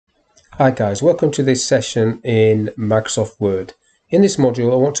Hi guys, welcome to this session in Microsoft Word. In this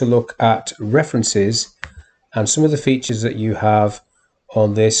module I want to look at references and some of the features that you have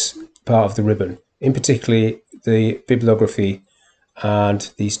on this part of the ribbon, in particularly the bibliography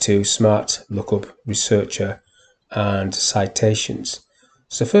and these two, Smart Lookup, Researcher and Citations.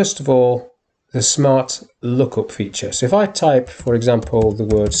 So first of all, the Smart Lookup feature. So if I type, for example, the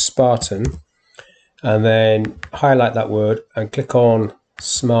word Spartan and then highlight that word and click on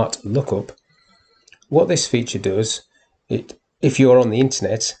Smart Lookup, what this feature does, if you're on the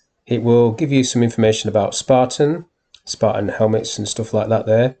internet, it will give you some information about Spartan helmets and stuff like that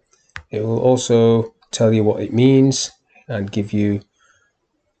there. It will also tell you what it means and give you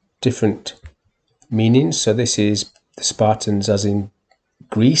different meanings. So this is the Spartans as in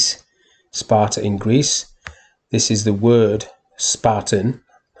Greece, Sparta in Greece. This is the word Spartan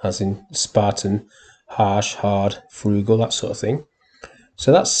as in Spartan, harsh, hard, frugal, that sort of thing.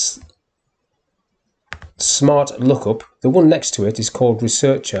 So that's Smart Lookup. The one next to it is called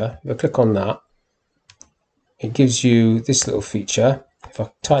Researcher. If I click on that, it gives you this little feature. If I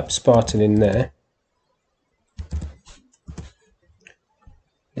type Spartan in there,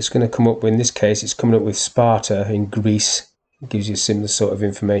 it's going to come up, in this case it's coming up with Sparta in Greece. It gives you similar sort of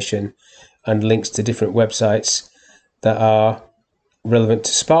information and links to different websites that are relevant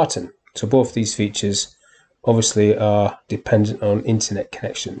to Spartan. So both these features obviously are dependent on internet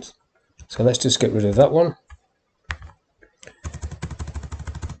connections. So let's just get rid of that one.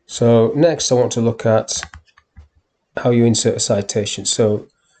 So next I want to look at how you insert a citation. So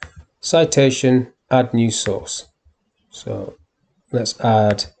citation, add new source. So let's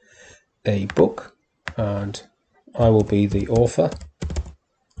add a book and I will be the author.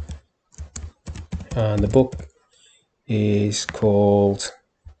 And the book is called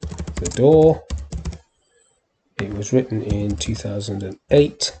The Door. It was written in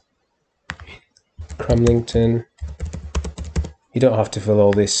 2008. Cramlington. You don't have to fill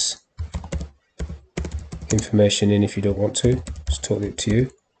all this information in if you don't want to. It's totally up to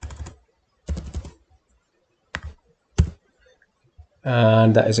you.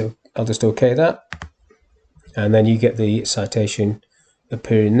 And that is I'll just OK that. And then you get the citation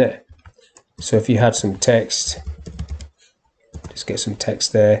appearing there. So if you had some text, just get some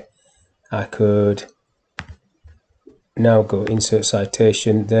text there. I could now go insert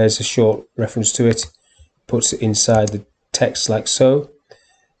citation. There's a short reference to it. Puts it inside the text like so.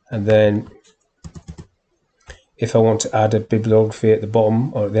 And then if I want to add a bibliography at the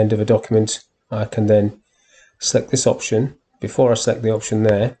bottom or at the end of a document, I can then select this option. Before I select the option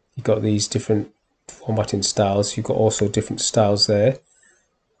there, you've got these different formatting styles. You've got also different styles there.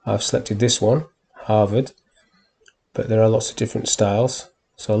 I've selected this one, Harvard, but there are lots of different styles.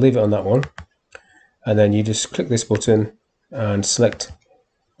 So I'll leave it on that one. And then you just click this button and select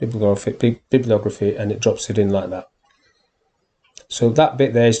bibliography and it drops it in like that. So that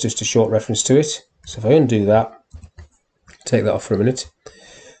bit there is just a short reference to it. So if I undo that, take that off for a minute.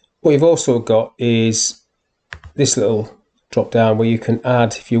 What you've also got is this little drop down where you can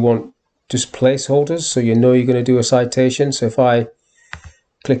add, if you want, just placeholders so you know you're going to do a citation. So if I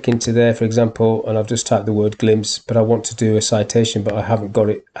click into there, for example, and I've just typed the word glimpse, but I want to do a citation but I haven't got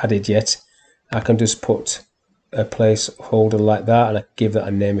it added yet, I can just put a placeholder like that and I can give that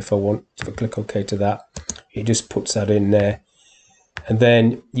a name if I want. If I click OK to that, it just puts that in there. And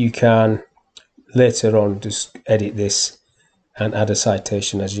then you can later on just edit this and add a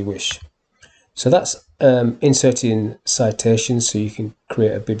citation as you wish. So that's inserting citations, so you can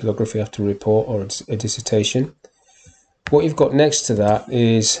create a bibliography after a report or a dissertation. What you've got next to that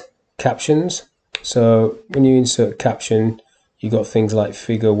is captions. So when you insert caption, you've got things like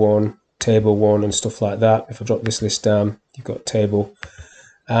figure 1, table 1 and stuff like that. If I drop this list down, you've got table,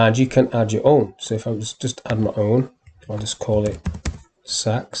 and you can add your own. So if I just add my own, I'll just call it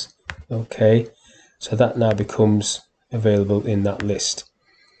Sax. Okay, so that now becomes available in that list.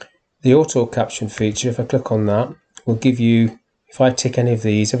 The auto caption feature, if I click on that, will give you, if I tick any of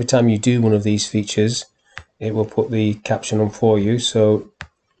these, every time you do one of these features, it will put the caption on for you. So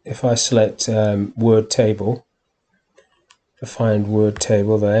if I select word table, I find word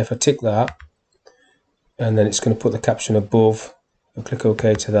table there, if I tick that, and then it's going to put the caption above, I'll click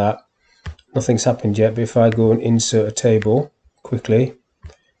OK to that. Nothing's happened yet, but if I go and insert a table quickly,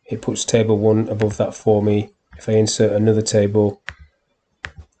 it puts table 1 above that for me. If I insert another table,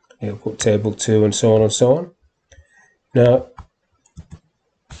 it'll put table 2 and so on and so on. Now,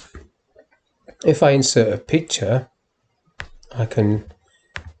 if I insert a picture, I can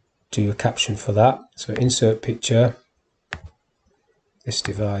do a caption for that. So insert picture, this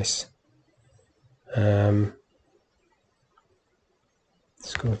device.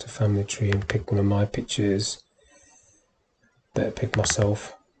 Let's go to family tree and pick one of my pictures. Better pick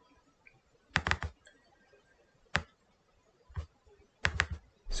myself.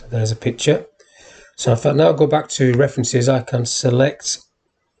 So there's a picture. So if I now go back to references, I can select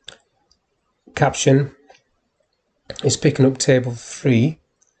Caption. It's picking up table 3,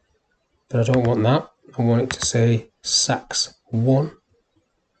 but I don't want that. I want it to say Sax 1.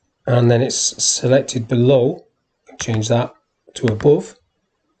 And then it's selected below. Change that to above.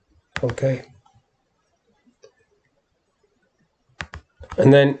 Okay.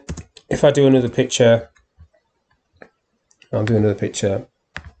 And then if I do another picture, I'll do another picture.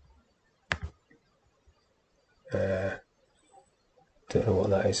 Don't know what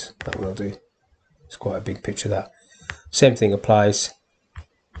that is. That one will do. It's quite a big picture, that. Same thing applies.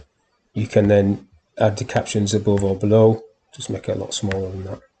 You can then add the captions above or below. Just make it a lot smaller than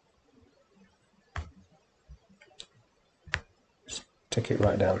that. Just take it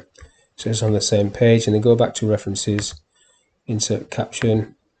right down. So it's on the same page, and then go back to references, insert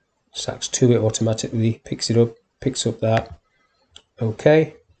caption, Sax to it automatically, picks up that.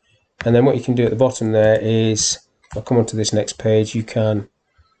 Okay. And then what you can do at the bottom there is, I'll come on to this next page, you can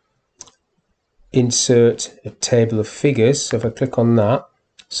insert a table of figures. So if I click on that,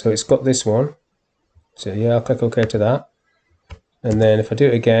 so it's got this one. So yeah, I'll click OK to that. And then if I do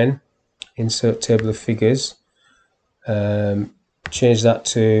it again, insert table of figures, change that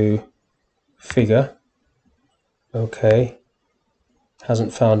to figure. Okay.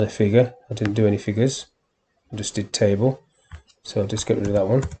 Hasn't found a figure. I didn't do any figures. I just did table. So I'll just get rid of that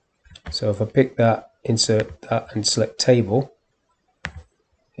one. So if I pick that, insert that and select table,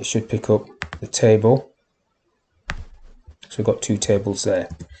 it should pick up the table. So we've got 2 tables there.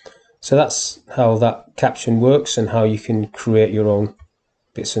 So that's how that caption works, and how you can create your own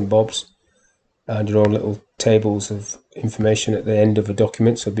bits and bobs and your own little tables of information at the end of a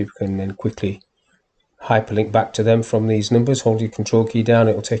document, so people can then quickly hyperlink back to them from these numbers. Hold your control key down,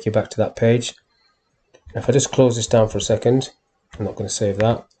 it will take you back to that page. If I just close this down for a second, I'm not going to save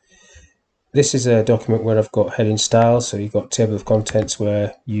that. This is a document where I've got heading styles, so you've got table of contents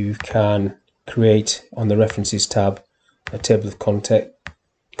where you can create on the references tab a table of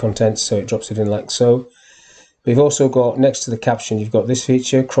contents, so it drops it in like so. We've also got, next to the caption, you've got this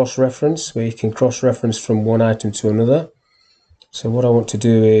feature, cross-reference, where you can cross-reference from one item to another. So what I want to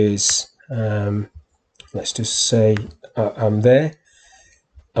do is, let's just say I'm there.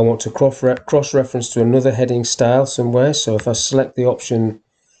 I want to cross-reference to another heading style somewhere. So if I select the option,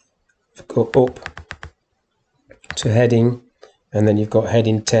 go up to heading, and then you've got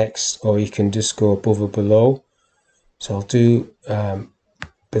heading text, or you can just go above or below. So I'll do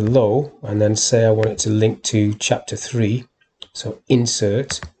below, and then say I want it to link to chapter 3. So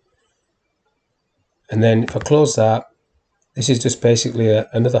insert, and then if I close that, this is just basically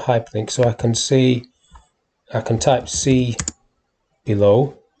another hyperlink. So I can type C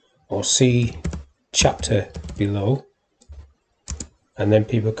below or C chapter below, and then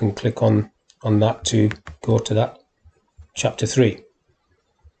people can click on that to go to that chapter 3.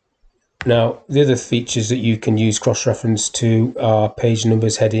 Now, the other features that you can use cross-reference to are page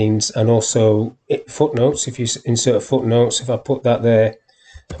numbers, headings, and also footnotes. If you insert a footnotes, if I put that there,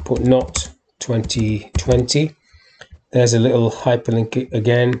 I put not 2020, there's a little hyperlink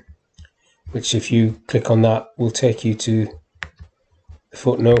again, which if you click on that will take you to the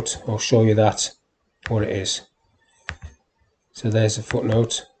footnote, or show you that, what it is. So there's a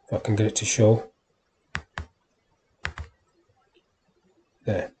footnote, if I can get it to show.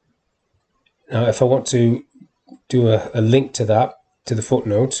 There. Now if I want to do a link to that, to the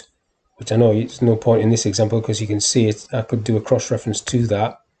footnote, which I know it's no point in this example because you can see it, I could do a cross-reference to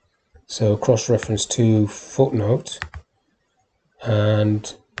that. So cross-reference to footnote,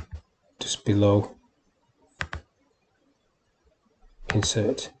 and just below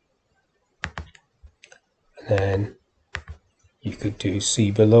insert, and then you could do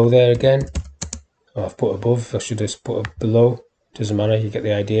C below there again. Oh, I've put above, I should have put a below, doesn't matter, you get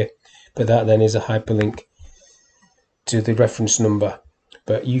the idea. But that then is a hyperlink to the reference number,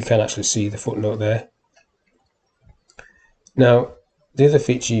 but you can actually see the footnote there. Now the other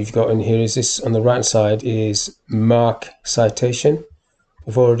feature you've got in here is this on the right side is mark citation.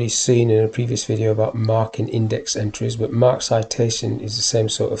 We've already seen in a previous video about marking index entries, but mark citation is the same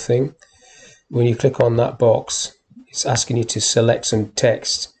sort of thing. When you click on that box, it's asking you to select some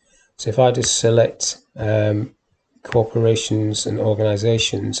text. So if I just select corporations and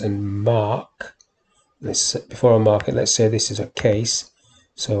organizations and mark, before I mark it, let's say this is a case,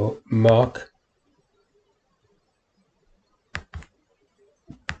 so mark,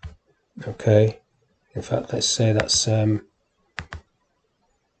 okay, in fact let's say that's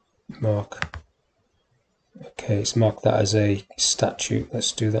mark. Okay, it's marked that as a statute.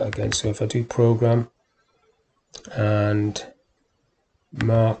 Let's do that again. So if I do program and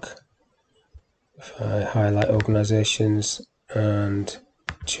mark, if I highlight organizations and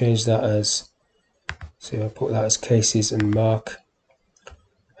change that as, so I put that as cases and mark,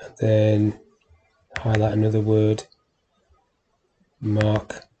 and then highlight another word,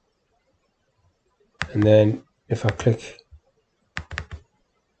 mark, and then if I click,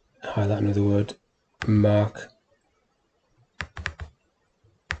 highlight another word, mark,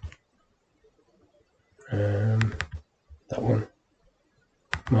 that one,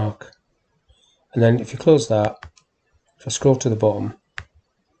 mark, and then if you close that, if I scroll to the bottom,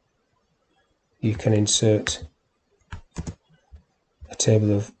 you can insert a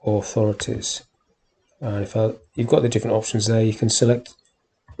table of authorities, and if you've got the different options there, you can select,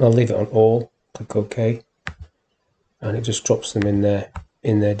 I'll leave it on all, click OK, and it just drops them in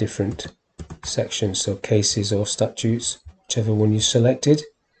their different sections, so cases or statutes, whichever one you selected.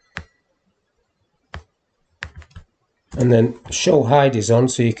 And then show hide is on,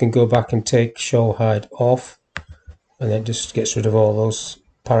 so you can go back and take show hide off, and then just gets rid of all those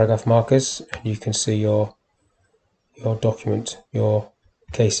paragraph markers, and you can see your document, your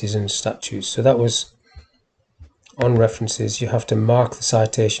cases and statutes. So that was on references. You have to mark the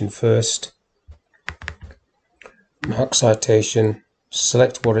citation first, mark citation,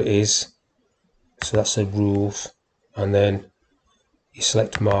 select what it is, so that's the rules, and then you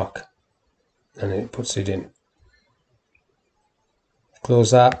select mark, and it puts it in.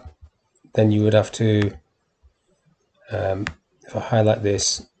 Close that, then you would have to, if I highlight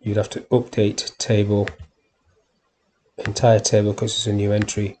this, you'd have to update table, entire table, because it's a new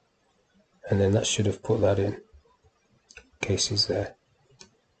entry, and then that should have put that in, cases there.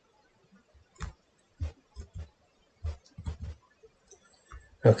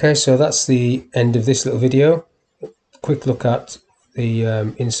 Okay, so that's the end of this little video. Quick look at the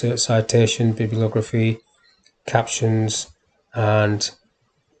insert citation, bibliography, captions, and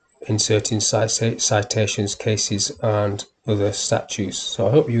inserting citations, cases, and other statutes. So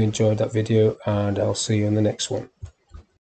I hope you enjoyed that video, and I'll see you in the next one.